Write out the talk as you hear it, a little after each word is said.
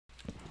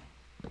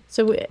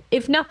So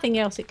if nothing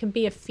else, it can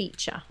be a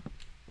feature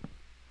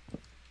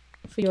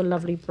for your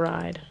lovely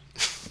bride.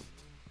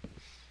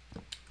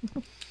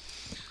 I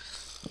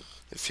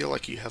feel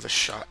like you have a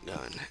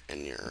shotgun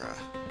and you're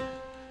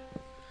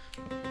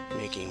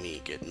making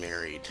me get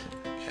married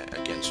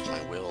against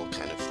my will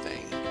kind of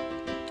thing.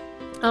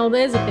 Oh,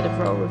 there's a bit of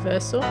role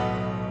reversal.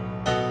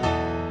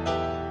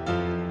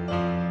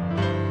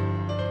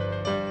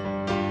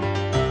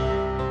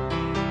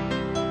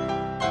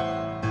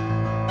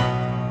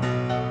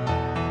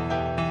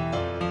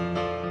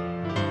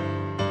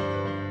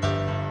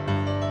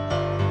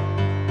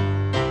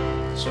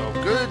 So,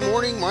 good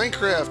morning,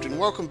 Minecraft, and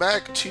welcome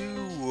back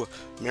to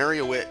Marry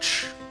a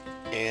Witch.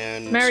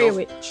 And Marry a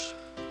witch.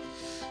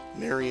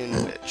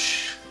 Marion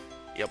Witch.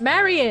 Yep.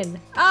 Marion!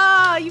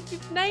 Ah,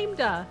 you've named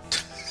her.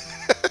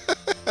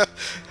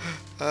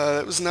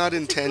 That was not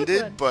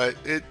intended, but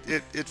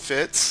it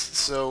fits.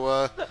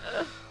 So,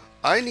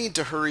 I need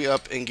to hurry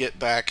up and get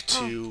back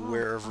to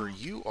wherever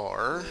you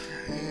are.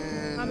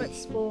 And I'm at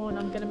spawn.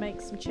 I'm going to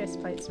make some chest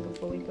plates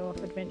before we go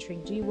off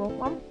adventuring. Do you want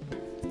one?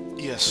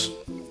 Yes.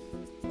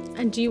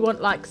 And do you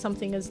want like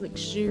something as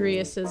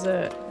luxurious as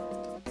a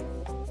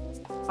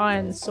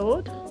iron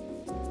sword?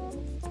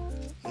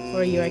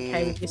 Or are you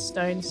okay with your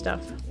stone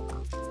stuff?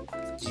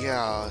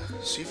 Yeah,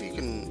 see if you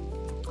can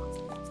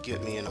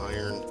get me an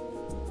iron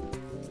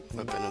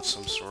weapon of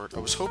some sort. I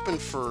was hoping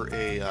for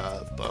a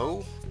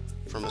bow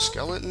from a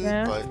skeleton,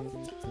 Yeah. but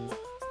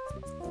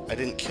I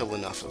didn't kill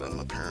enough of them,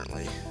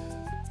 apparently.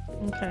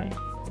 Okay.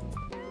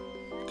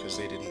 Because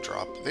they didn't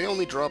drop. They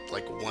only dropped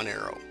like one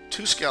arrow.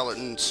 2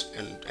 skeletons,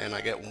 and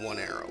I get 1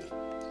 arrow.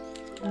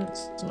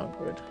 That's not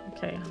good.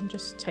 Okay, I'm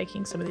just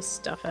taking some of this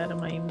stuff out of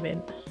my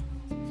invent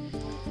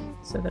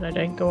so that I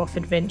don't go off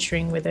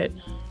adventuring with it.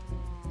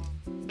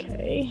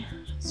 Okay,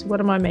 so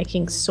what am I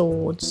making?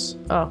 Swords.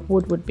 Oh,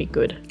 wood would be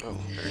good. Oh,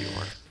 there you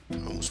are.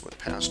 I almost went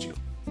past you.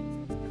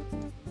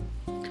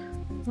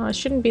 Well, it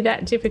shouldn't be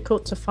that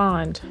difficult to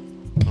find.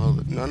 Well,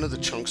 none of the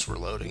chunks were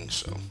loading,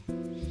 so I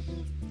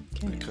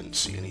Okay. couldn't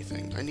see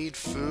anything. I need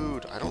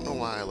food. I don't know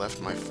why I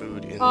left my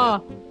food in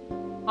Oh,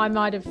 I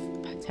might have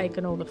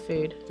taken all the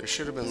food. There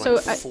should have been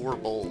like So, 4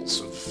 bowls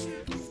of...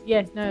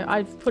 Yeah, no,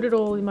 I've put it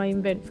all in my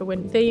invent for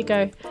when. There you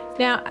go.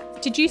 Now,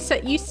 did you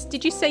say yes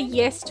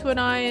to an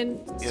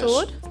iron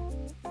sword?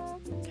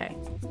 Okay.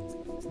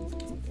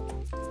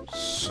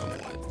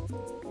 Somewhat.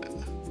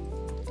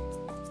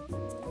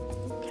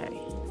 Okay.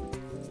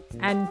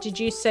 And did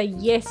you say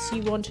yes?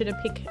 You wanted to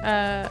pick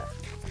a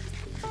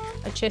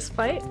chest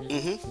plate?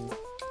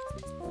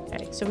 Mm-hmm.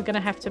 Okay, so we're going to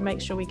have to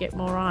make sure we get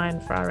more iron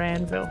for our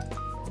anvil.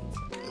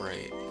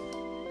 Right.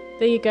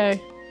 There you go.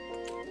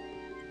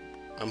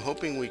 I'm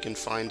hoping we can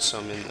find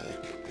some in the...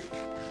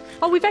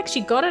 Oh, we've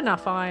actually got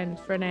enough iron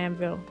for an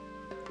anvil.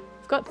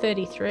 We've got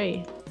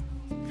 33.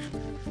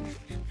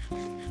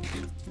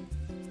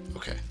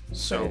 Okay,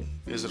 so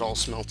is it all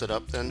smelted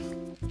up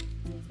then?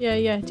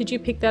 Yeah. Did you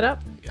pick that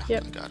up? Yeah,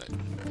 Yep. I got it.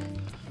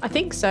 I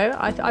think so.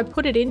 I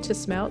put it into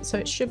smelt, so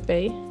it should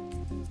be.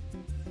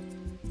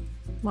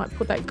 Might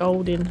put that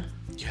gold in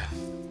Yeah.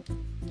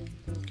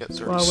 Get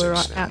 36 while we're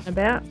now. out and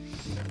about.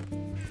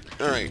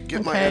 Alright,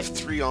 get my Okay.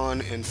 F3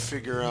 on and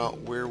figure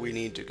out where we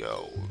need to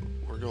go.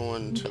 We're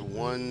going to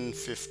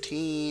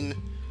 115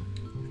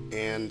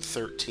 and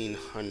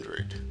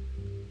 1300.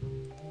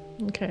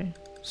 Okay.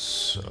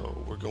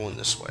 So we're going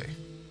this way.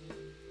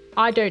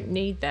 I don't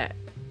need that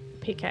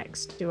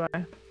pickaxe, do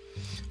I?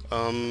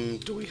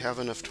 Do we have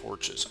enough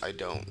torches? I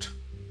don't.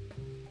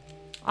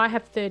 I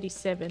have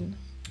 37.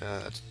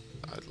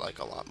 I'd like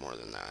a lot more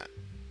than that.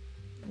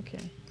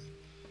 Okay.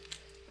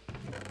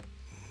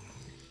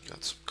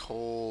 Got some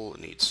coal,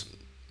 need some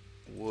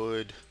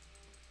wood.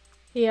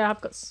 Yeah,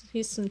 I've got.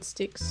 Here's some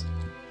sticks.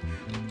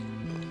 How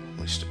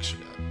many sticks you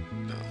got?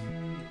 No.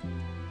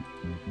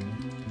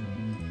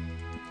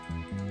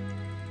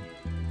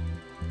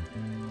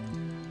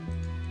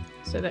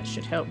 So that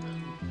should help.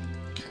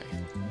 Okay.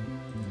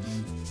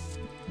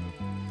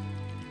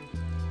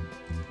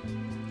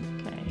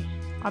 Okay.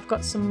 I've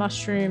got some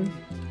mushroom.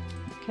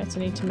 Okay,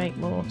 so I need to make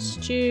more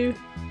stew.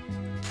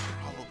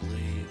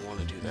 Probably want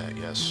to do that,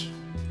 yes.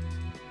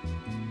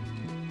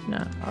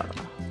 No.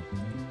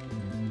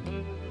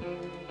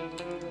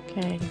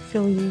 Okay,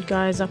 fill you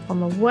guys up on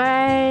the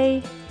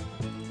way.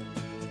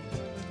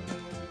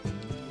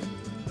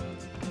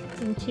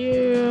 Thank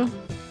you.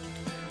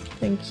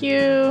 Thank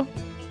you.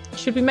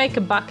 Should we make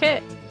a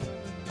bucket?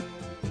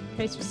 In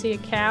case we see a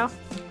cow.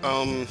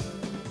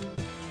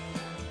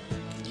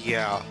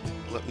 Yeah.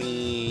 Let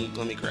me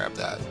grab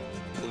that.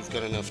 We've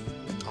got enough.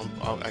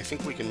 I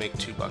think we can make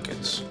 2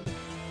 buckets.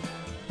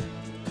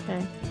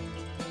 Okay.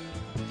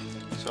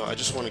 So I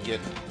just want to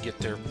get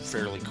there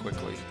fairly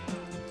quickly.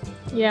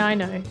 Yeah, I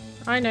know.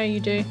 I know you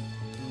do.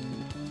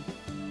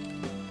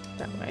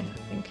 That way, I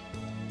think.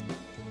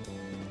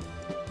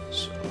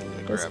 So I'm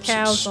gonna There's grab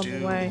cows some on stew.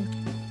 the way.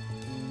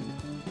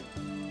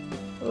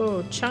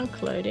 Oh,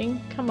 chunk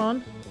loading. Come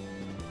on.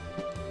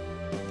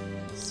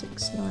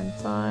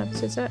 695.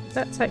 So is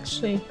that's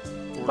actually.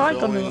 We're Have I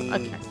gone the going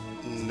okay.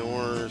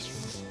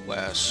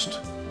 northwest.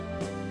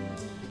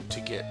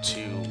 get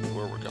to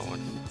where we're going.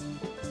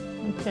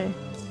 Okay.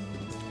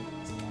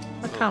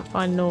 I can't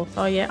find north.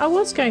 Oh yeah, I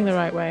was going the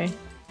right way.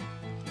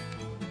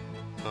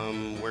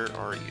 Where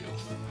are you?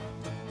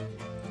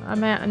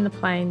 I'm out in the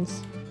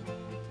plains.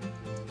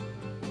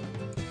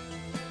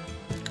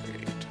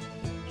 Great.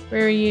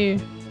 Where are you?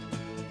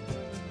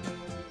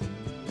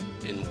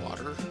 In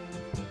water?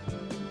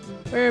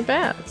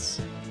 Whereabouts?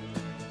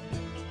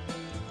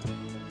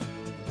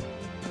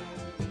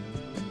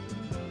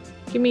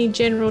 Give me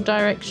general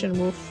direction,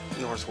 Wolf.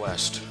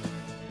 Northwest.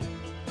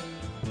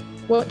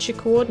 What's your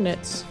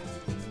coordinates?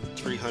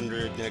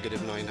 300,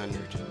 negative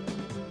 900.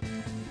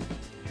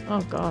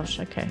 Oh gosh,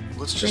 okay.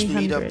 Let's just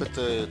meet up at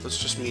the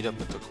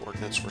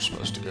coordinates we're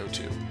supposed to go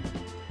to.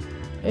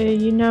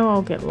 You know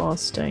I'll get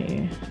lost, don't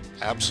you?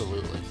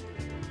 Absolutely.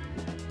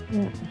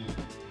 Yeah.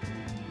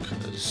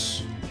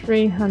 Because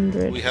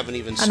 300. we haven't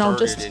even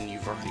started and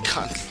you've already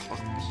gotten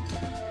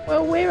lost.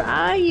 Well, where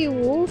are you,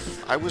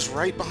 Wolf? I was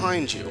right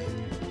behind you,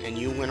 and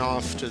you went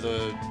off to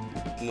the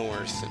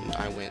north, and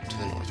I went to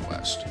the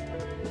northwest.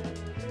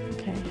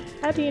 Okay.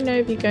 How do you know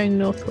if you're going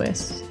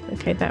northwest?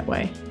 Okay, that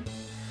way.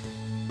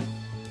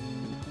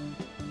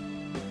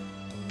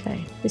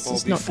 Okay, this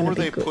is not going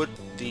to be good. Before they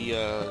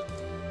put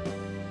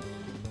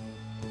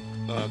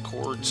the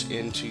chords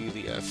into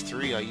the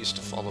F3, I used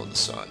to follow the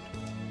sun.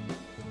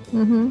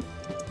 Mm-hmm.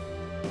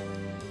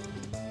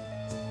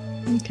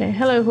 Okay,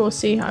 hello,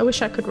 horsey. I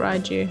wish I could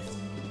ride you.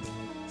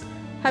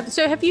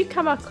 Have you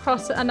come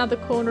across another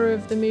corner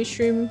of the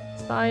mushroom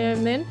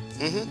biome then?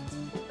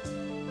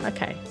 Mm-hmm.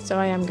 Okay, so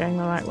I am going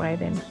the right way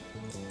then.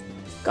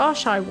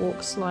 Gosh, I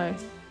walk slow.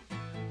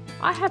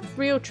 I have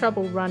real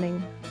trouble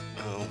running.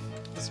 Oh.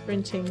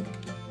 Sprinting.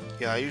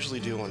 Yeah, I usually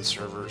do on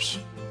servers.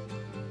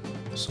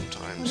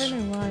 Sometimes. I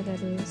don't know why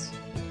that is.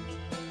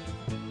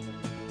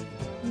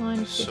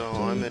 9:15. So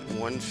I'm at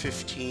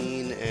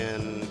 115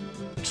 and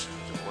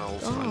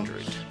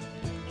 1200. Gosh.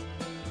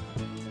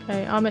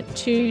 Okay, I'm at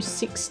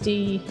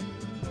 260.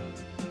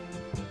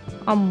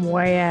 I'm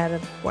way out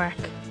of whack.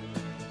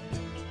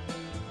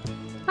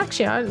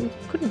 Actually, I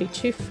couldn't be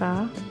too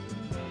far.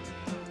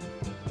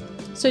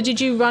 So did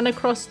you run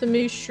across the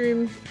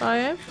mushroom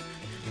biome?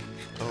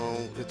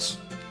 Oh, it's...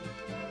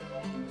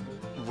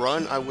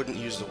 Run? I wouldn't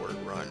use the word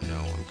run, no.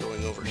 I'm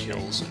going over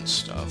hills and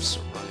stuff,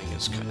 so running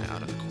is kind of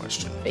out of the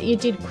question. But you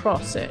did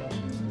cross it.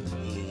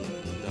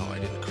 No, I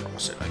didn't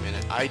cross it. I'm in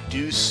it. I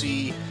do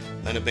see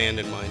an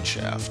abandoned mine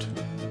shaft.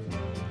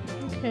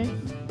 Okay.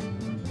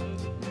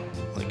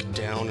 Like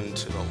down and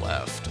to the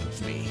left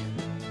of me.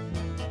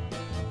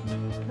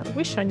 I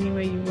wish I knew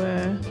where you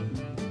were.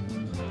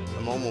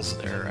 I'm almost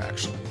there,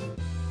 actually.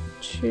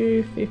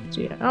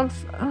 250.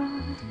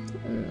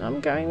 I'm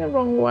going the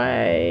wrong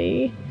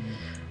way.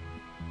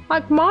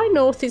 Like, my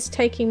north is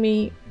taking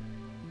me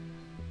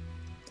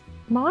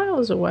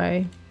miles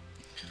away.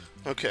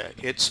 Okay,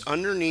 it's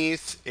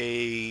underneath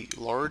a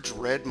large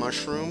red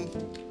mushroom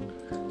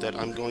that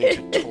I'm going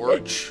to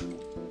torch.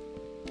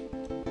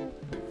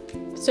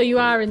 So you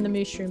are in the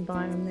mushroom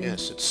biome then?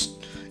 Yes, it's...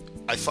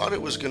 I thought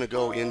it was going to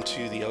go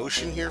into the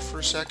ocean here for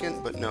a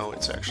second, but no,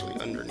 it's actually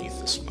underneath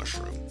this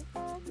mushroom.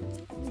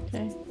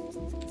 Okay.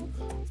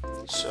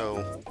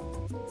 So,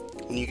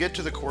 when you get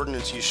to the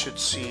coordinates, you should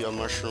see a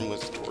mushroom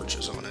with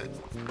torches on it.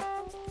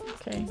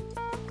 Okay.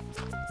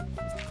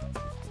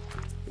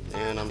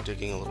 And I'm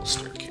digging a little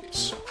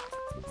staircase.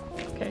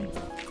 Okay.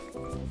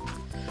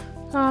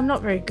 Oh, I'm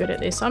not very good at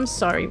this. I'm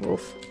sorry,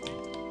 Wolf.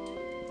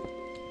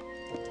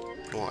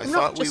 Well,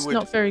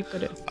 not very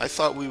good at. I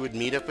thought we would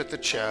meet up at the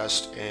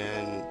chest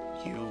and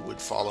you would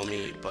follow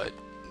me, but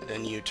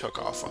then you took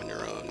off on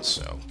your own,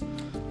 so...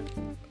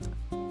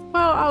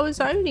 Well, I was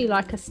only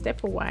like a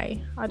step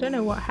away. I don't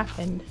know what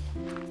happened.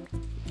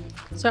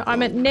 So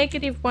I'm at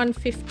negative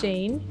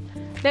 115.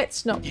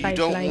 Let's not play. You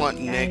don't blame want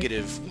game.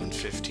 negative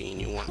 115.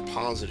 You want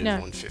positive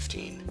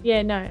 115.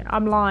 Yeah, no,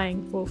 I'm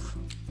lying, Wolf.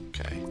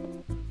 Okay.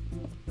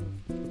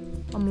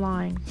 I'm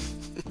lying.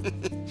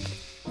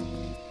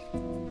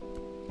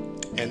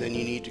 And then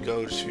you need to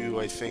go to,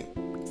 I think,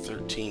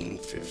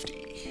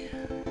 1350.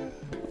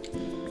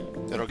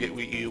 That'll get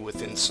you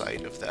within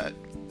sight of that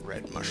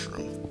red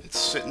mushroom. It's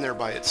sitting there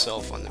by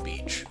itself on the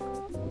beach.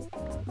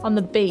 On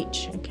the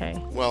beach, okay.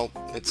 Well,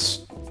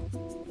 it's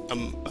a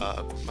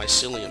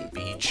mycelium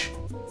beach.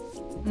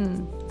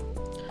 Hmm.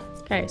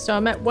 Okay, so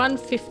I'm at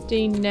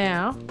 115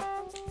 now.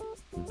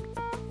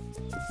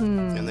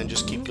 And then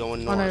just keep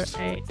going north.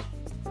 108.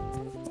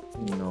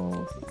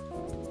 North.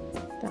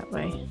 That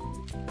way.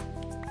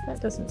 That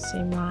doesn't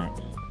seem right.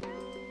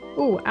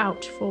 Ooh,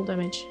 ouch, full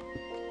damage.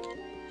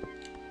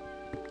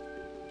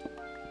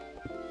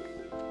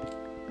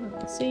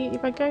 See,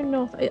 if I go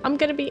north, I'm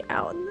going to be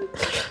out.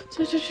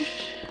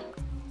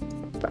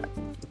 But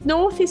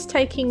north is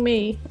taking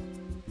me.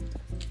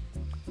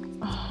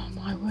 Oh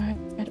my word,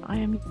 I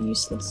am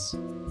useless.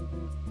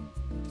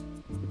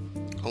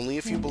 Only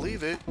if you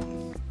believe it.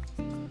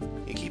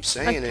 You keep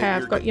saying it. Okay,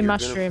 I've got your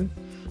mushroom.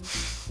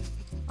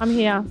 I'm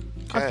here.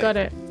 Okay. I've got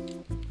it.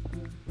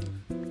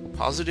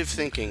 Positive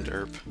thinking,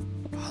 Derp.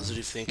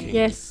 Positive thinking.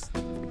 Yes,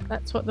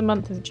 that's what the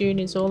month of June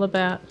is all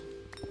about.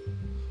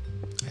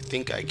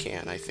 think I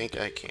can. I think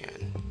I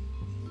can.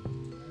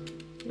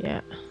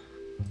 Yeah.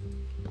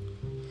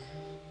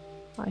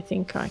 I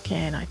think I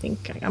can.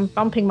 I'm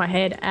bumping my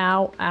head.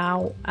 Ow,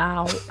 ow,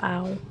 ow,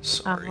 ow.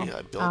 Sorry, ow,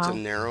 I built ow. a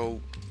narrow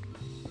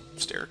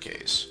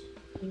staircase.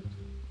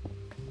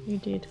 You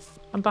did.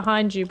 I'm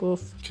behind you,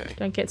 Wolf. Okay.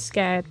 Don't get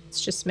scared.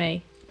 It's just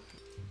me.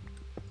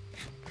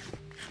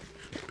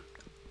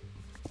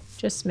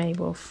 Just me,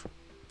 Wolf.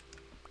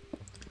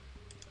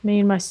 Me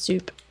and my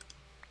soup.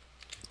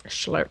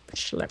 Slurp,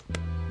 slurp.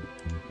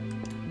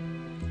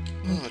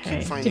 Oh, I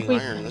keep finding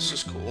iron. This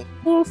is cool.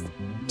 Wolf,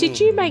 did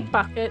you make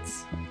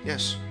buckets?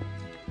 Yes.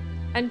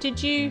 And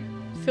did you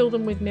fill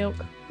them with milk?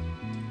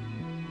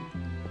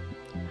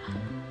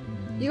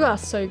 You are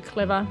so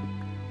clever.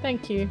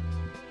 Thank you.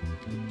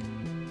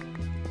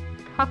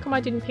 How come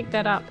I didn't pick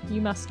that up? You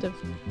must have.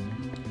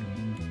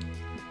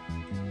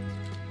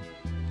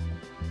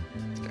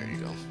 There you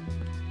go.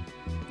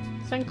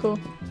 So cool.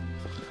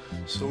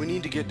 So we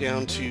need to get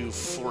down to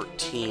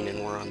 14,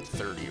 and we're on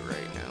 30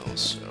 right now,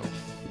 so...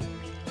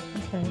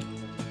 Okay.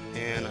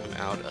 And I'm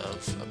out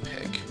of a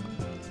peg.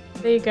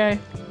 There you go.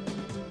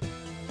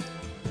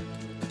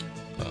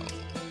 Oh.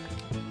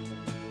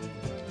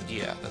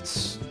 Yeah,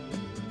 that's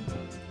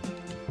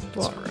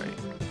What? alright.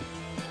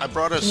 I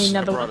brought a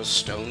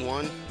stone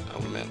one. I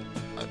meant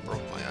I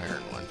broke my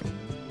iron one.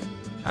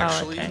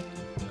 Actually,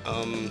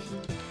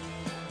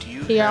 do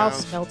you Here, have... I'll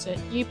smelt it.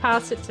 You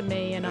pass it to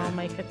me and I'll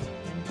make it.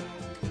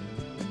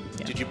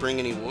 Yeah. Did you bring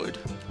any wood?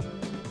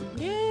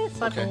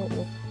 Yes, I brought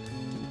wool.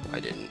 I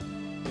didn't.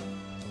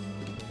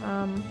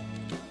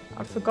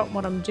 I've forgotten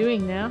what I'm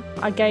doing now.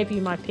 I gave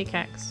you my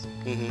pickaxe.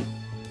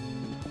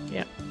 Mm-hmm.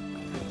 Yep.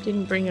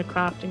 Didn't bring a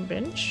crafting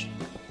bench.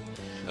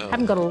 Oh.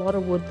 Haven't got a lot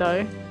of wood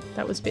though.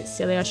 That was a bit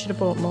silly. I should have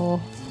bought more.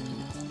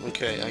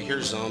 Okay, I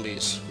hear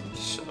zombies,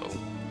 so...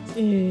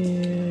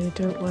 Ew,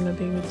 don't want to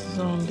be with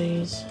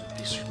zombies.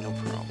 These are no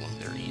problem.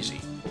 They're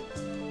easy.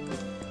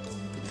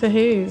 For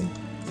who?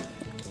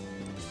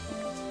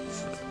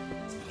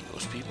 For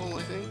most people,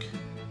 I think.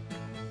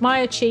 My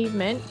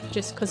achievement,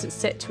 just because it's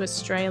set to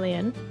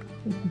Australian,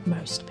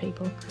 most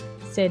people,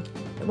 said,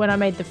 when I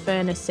made the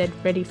furnace, said,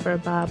 ready for a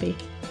Barbie.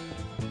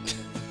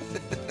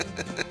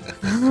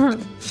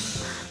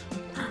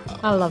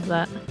 I love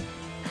that.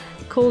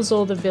 Calls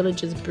all the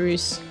villagers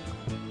Bruce.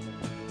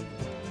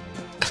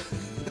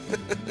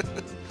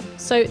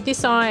 So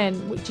this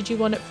iron, did you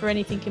want it for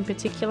anything in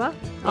particular?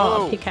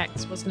 Oh, a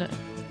pickaxe, wasn't it?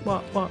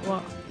 What?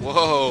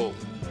 Whoa!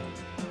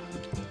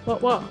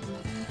 What?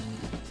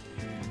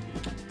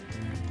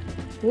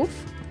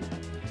 Wolf?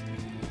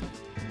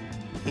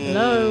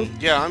 Hello?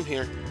 Yeah, I'm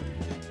here.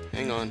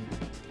 Hang on.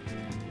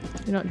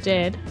 You're not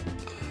dead.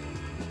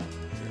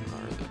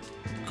 Where are the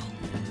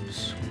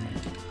coals?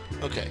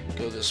 Okay,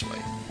 go this way.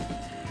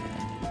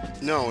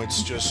 No,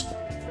 it's just...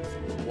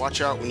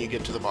 Watch out when you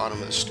get to the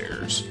bottom of the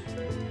stairs.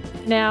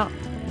 Now,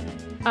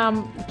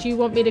 do you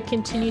want me to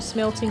continue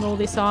smelting all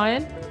this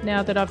iron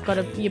now that I've got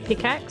your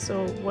pickaxe,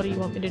 or what do you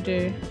want me to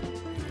do?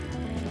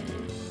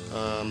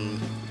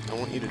 I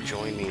want you to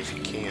join me if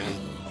you can.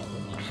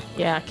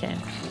 Yeah, I can.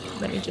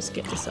 Let me just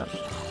get this up.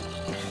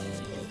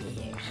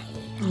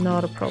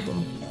 Not a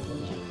problem.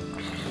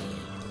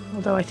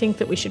 Although I think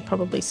that we should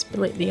probably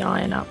split the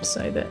iron up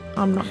so that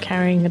I'm not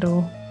carrying it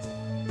all.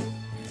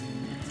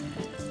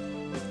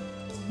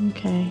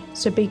 Okay,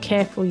 so be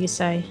careful, you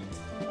say.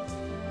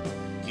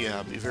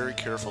 Yeah, be very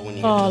careful when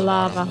you get Oh, to the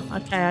lava.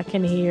 bottom. Okay, I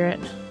can hear it.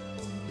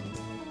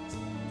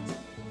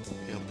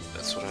 Yep,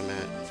 that's what I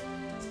meant.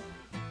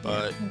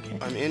 But Okay.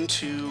 I'm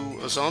into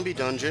a zombie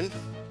dungeon,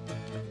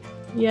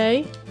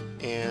 Yay.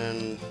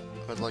 and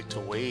I'd like to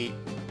wait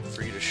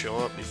for you to show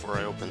up before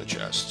I open the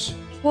chests.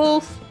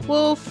 Wolf!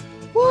 Wolf!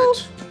 What?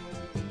 Wolf!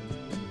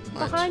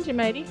 Behind you,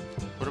 matey.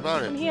 What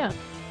about it? I'm here.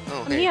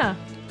 Oh, I'm hey. here.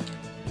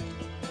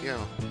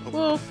 Yeah.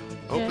 Wolf.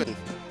 Open. Yeah.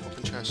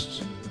 Open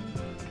chests.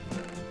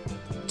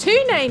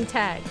 2 name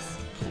tags.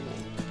 Cool.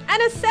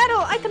 And a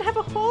saddle. I can have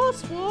a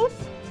horse,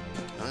 Wolf.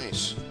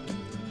 Nice.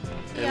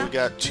 And Yeah, we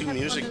got 2 have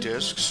music fun.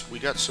 discs. We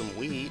got some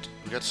wheat.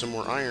 We got some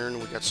more iron.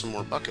 We got some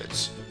more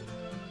buckets.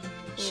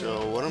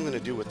 So what I'm going to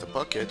do with the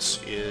buckets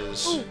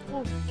is...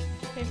 Oh,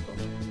 careful.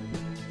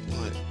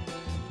 What?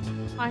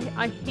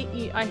 I hit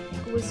you. I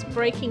was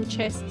breaking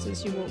chests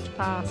as you walked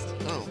past.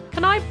 Oh.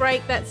 Can I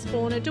break that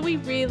spawner? Do we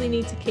really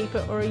need to keep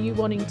it, or are you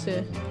wanting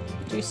to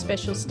do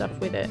special stuff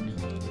with it?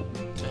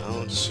 I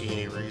don't see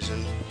any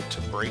reason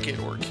to break it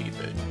or keep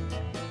it.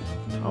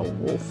 Oh,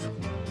 Wolf.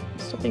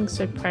 Stop being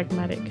so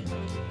pragmatic.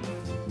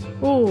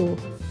 Ooh.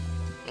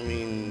 I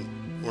mean,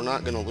 we're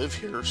not going to live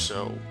here,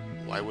 so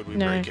why would we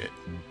No. break it?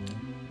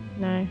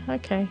 No.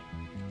 Okay.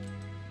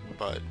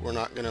 But we're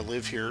not going to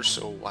live here,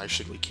 so why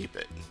should we keep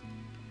it?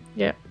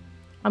 Yep.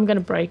 I'm going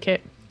to break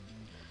it.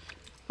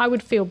 I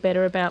would feel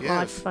better about Yeah,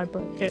 life if I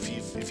broke it.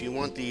 If you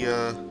want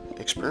the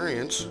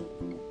experience,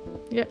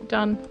 Yep,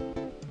 done.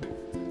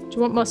 Do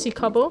you want mossy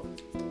cobble?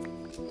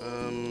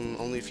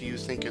 only if you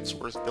think it's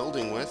worth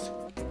building with.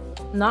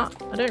 Nah,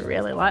 I don't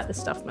really like the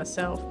stuff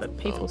myself, but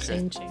people Okay.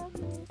 seem to.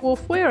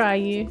 Wolf, where are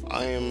you?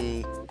 I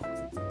am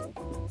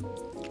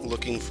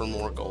looking for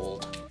more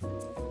gold.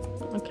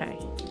 Okay.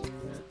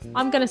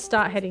 I'm going to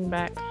start heading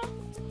back.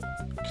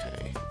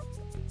 Okay.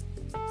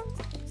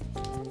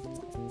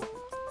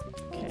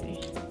 Okay.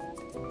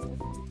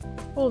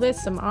 Oh,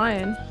 there's some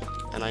iron.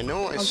 And I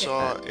know I I'll get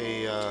saw that.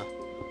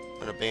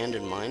 an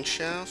abandoned mine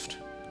shaft.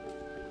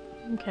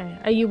 Okay.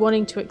 Are you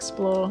wanting to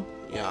explore?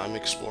 Yeah, I'm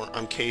exploring.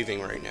 I'm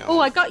caving right now. Oh,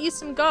 I got you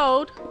some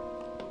gold.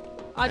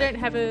 I don't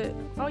have a...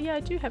 Oh, yeah, I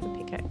do have a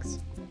pickaxe.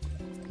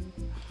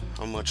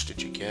 How much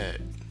did you get?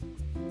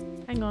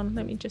 Hang on,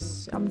 let me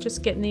just... I'm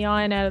just getting the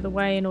iron out of the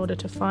way in order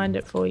to find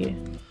it for you.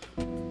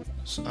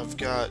 So I've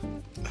got...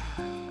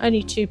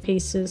 Only 2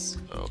 pieces.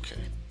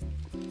 Okay.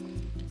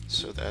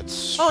 So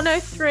that's... Oh, no,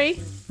 3.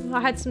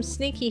 I had some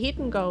sneaky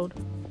hidden gold.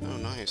 Oh,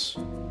 nice.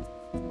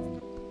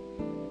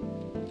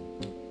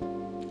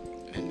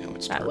 And now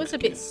it's That dark was a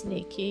again. bit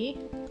sneaky.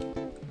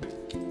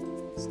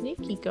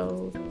 Sneaky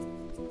gold.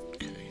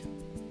 Okay.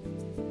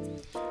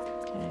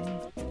 Okay.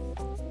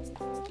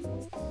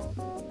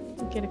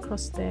 Get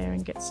across there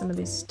and get some of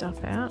this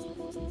stuff out.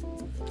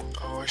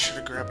 Oh, I should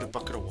have grabbed a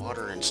bucket of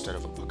water instead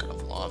of a bucket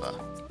of lava.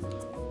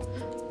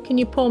 Can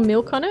you pour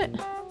milk on it?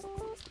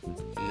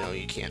 No,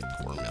 you can't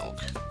pour milk.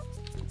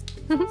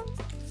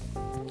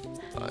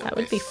 That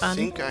would be fun. I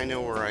think I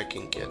know where I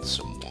can get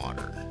some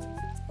water.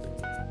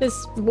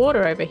 There's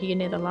water over here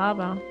near the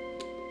lava.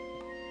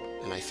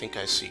 And I think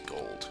I see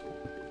gold.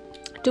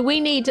 Do we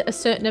need a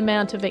certain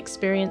amount of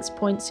experience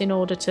points in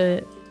order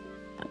to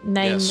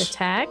name the Yes.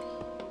 tag?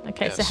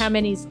 Okay, so Yes. how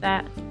many is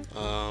that?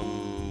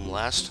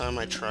 Last time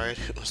I tried,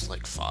 it was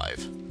like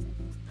 5.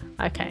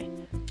 Okay,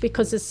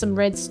 because there's some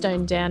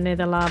redstone down near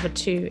the lava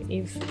too,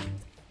 if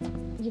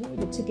you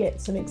needed to get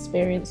some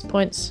experience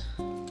points.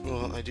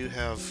 Well, I do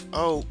have...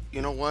 Oh,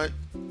 you know what?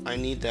 I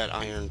need that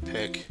iron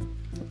pick.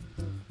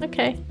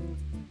 Okay.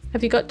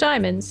 Have you got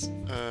diamonds?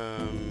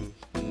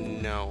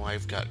 No,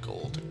 I've got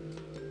gold.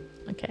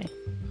 Okay.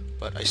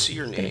 But I see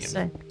your I'm gonna name.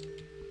 say.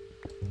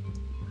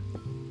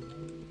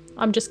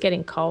 I'm just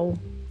getting coal.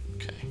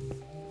 Okay.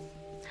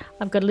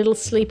 I've got a little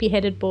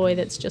sleepy-headed boy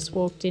that's just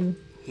walked in.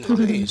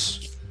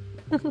 Nice.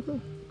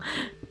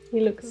 He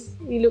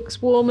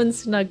looks warm and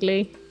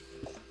snuggly.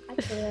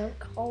 Actually, I'm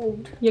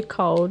cold. You're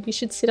cold. You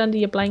should sit under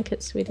your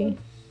blanket, sweetie.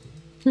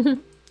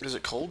 Is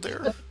it cold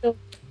there?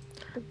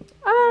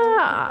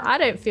 I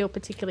don't feel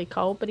particularly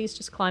cold, but he's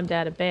just climbed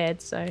out of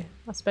bed, so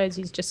I suppose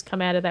he's just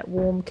come out of that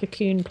warm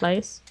cocoon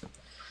place.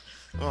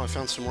 Oh, I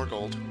found some more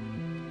gold.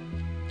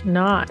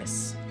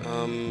 Nice.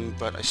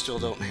 But I still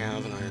don't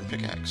have an iron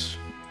pickaxe.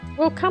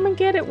 Well, come and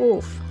get it,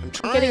 Wolf. I'm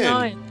I'm getting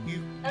trying.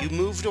 iron. You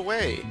moved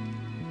away.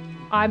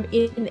 I'm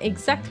in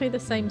exactly the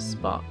same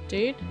spot,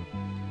 dude.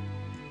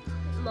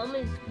 Mum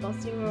is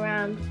bossing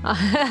around.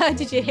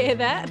 Did you hear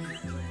that?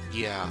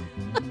 Yeah.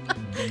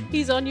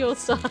 He's on your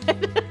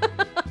side.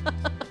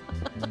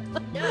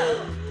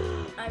 No.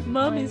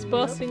 Mum is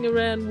bossing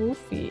around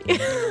Wolfie.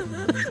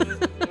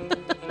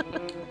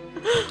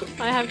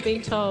 I have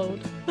been told.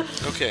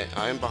 Okay,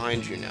 I am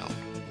behind you now.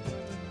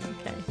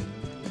 Okay.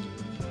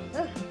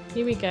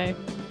 Here we go.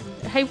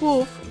 Hey,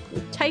 Wolf,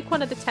 take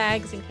one of the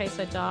tags in case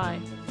I die.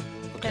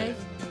 Okay?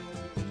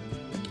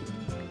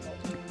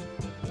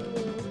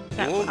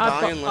 You won't I've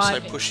die got unless I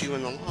 5 push you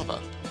in the lava.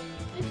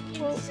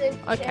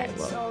 50% okay, chance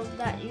well. of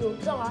that you'll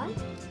die.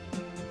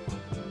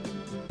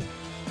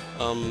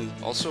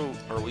 Also,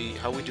 how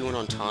are we doing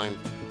on time?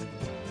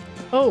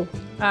 Oh,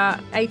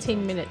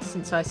 18 minutes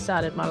since I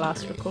started my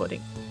last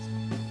recording.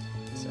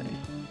 So,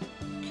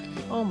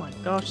 oh my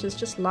gosh, there's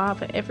just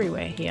lava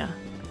everywhere here.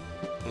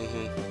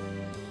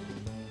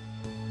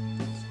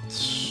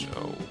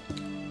 So,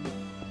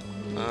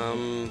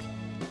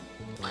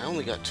 I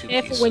only got 2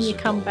 Careful pieces when you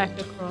of come gold. back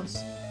across.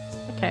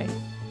 Okay.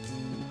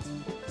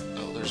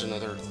 Oh, there's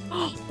another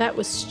That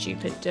was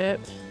stupid, Derp.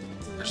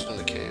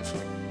 cave.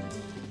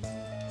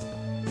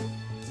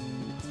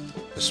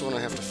 This one I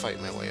have to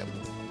fight my way up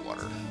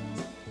water.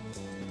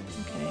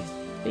 Okay.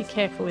 Be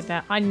careful with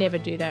that. I never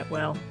do that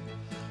well.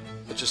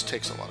 It just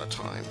takes a lot of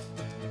time.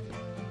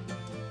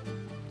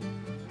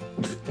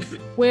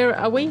 Where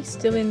are we?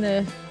 Still in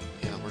the...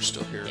 Yeah, we're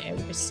still here. Yeah,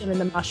 we're still in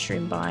the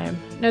mushroom biome.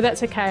 No,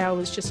 that's okay. I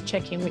was just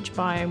checking which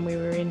biome we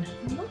were in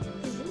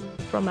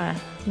from a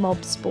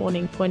mob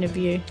spawning point of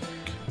view.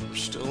 We're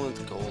still in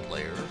the gold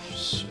layer,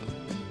 so...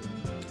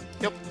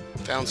 Yep,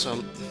 found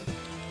some.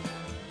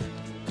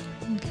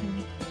 Okay.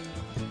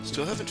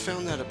 Still haven't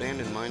found that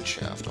abandoned mine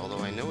shaft, although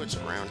I know it's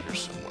around here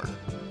somewhere.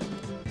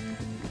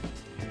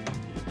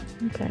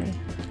 Okay.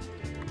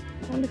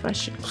 I wonder if I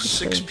should quickly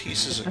 6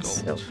 pieces of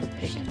myself gold. a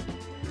pick.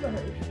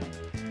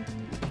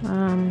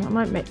 I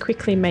might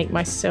quickly make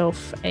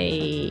myself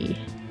an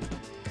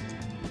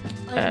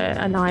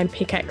iron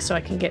pickaxe so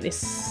I can get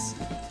this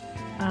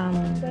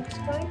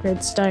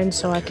redstone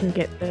so I can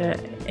get the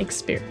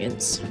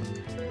experience.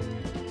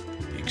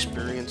 The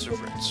experience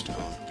of redstone.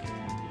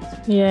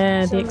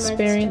 Yeah, the Some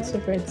experience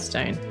of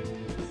redstone.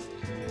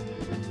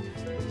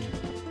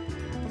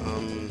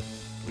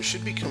 We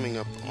should be coming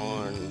up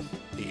on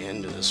the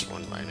end of this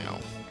one by now.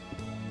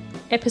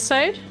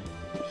 Episode?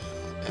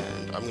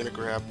 And I'm gonna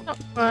grab... Oh,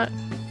 right.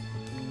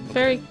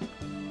 Very...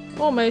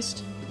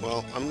 almost.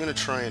 Well, I'm gonna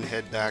try and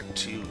head back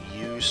to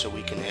you so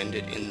we can end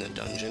it in the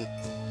dungeon.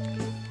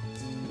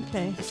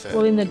 Okay. If that-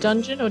 Well, in the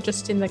dungeon or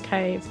just in the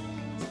cave?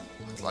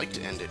 I'd like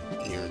to end it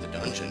near the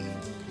dungeon.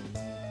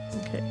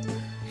 Okay.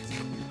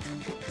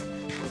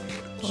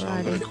 So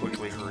I'm gonna Alrighty.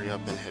 quickly hurry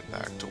up and head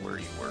back to where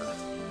you were.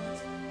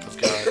 I've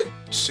got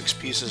 6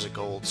 pieces of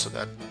gold, so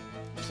that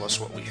plus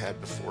what we had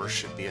before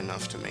should be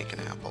enough to make an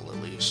apple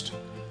at least.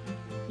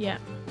 Yeah.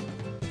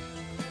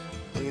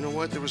 Well, you know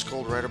what? There was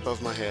gold right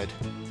above my head.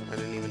 I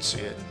didn't even see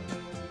it.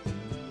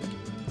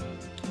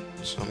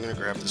 So I'm gonna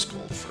grab this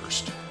gold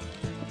first.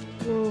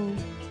 Whoa.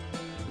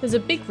 There's a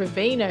big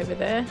ravine over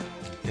there.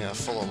 Yeah,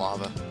 full of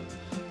lava.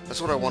 That's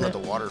what I wanted the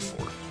it? water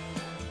for.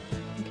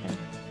 Okay.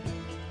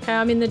 Okay,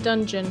 I'm in the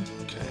dungeon.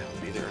 Okay,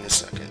 I'll be there in a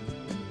second.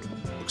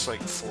 Looks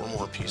like 4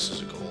 more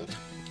pieces of gold.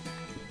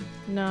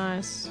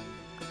 Nice.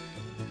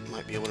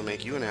 Might be able to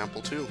make you an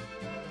apple too.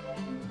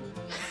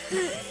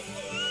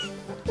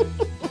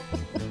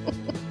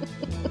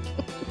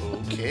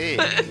 Okay.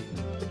 I'm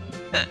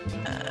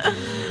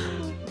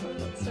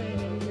not saying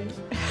anything.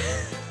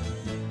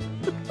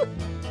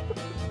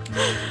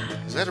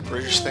 Is that a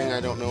British thing I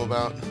don't know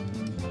about?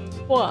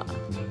 What?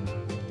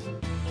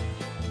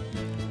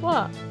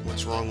 What?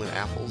 What's wrong with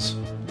apples?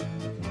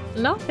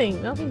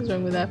 Nothing. Nothing's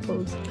wrong with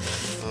apples.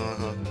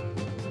 Uh-huh.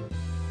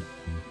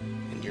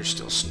 And you're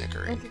still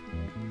snickering.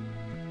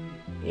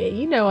 Yeah,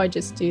 you know I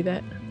just do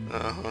that.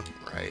 Uh-huh,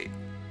 right.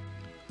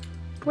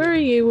 Where are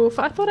you, Wolf?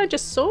 I thought I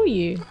just saw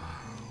you.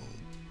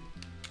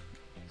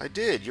 I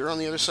did. You're on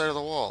the other side of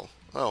the wall.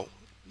 Oh,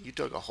 you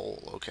dug a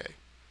hole. Okay.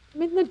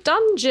 I'm in the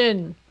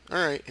dungeon.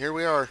 Alright, here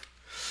we are.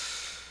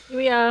 Here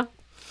we are.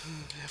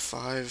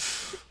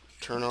 F5.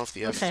 Turn off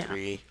the Okay.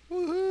 F3.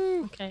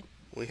 Woohoo! Okay.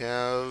 We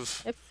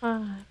have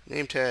F5.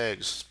 name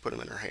tags. Put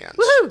them in our hands.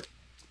 Woohoo!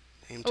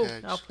 Name Oh,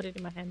 tags. I'll put it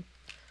in my hand.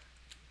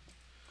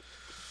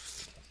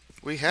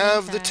 We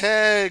have the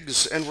tag.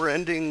 tags, and we're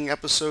ending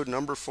episode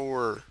number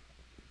 4.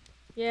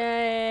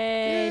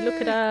 Yay!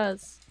 Look at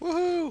us.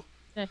 Woohoo!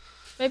 Yeah.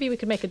 Maybe we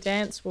could make a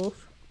dance,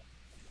 Wolf.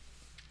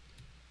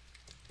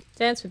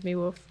 Dance with me,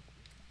 Wolf.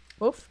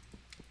 Wolf?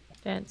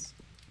 Dance.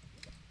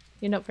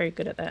 You're not very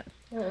good at that.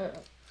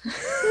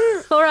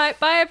 Alright,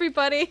 bye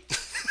everybody.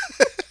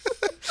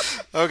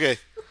 Okay.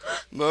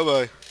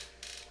 Bye-bye.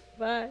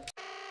 Bye.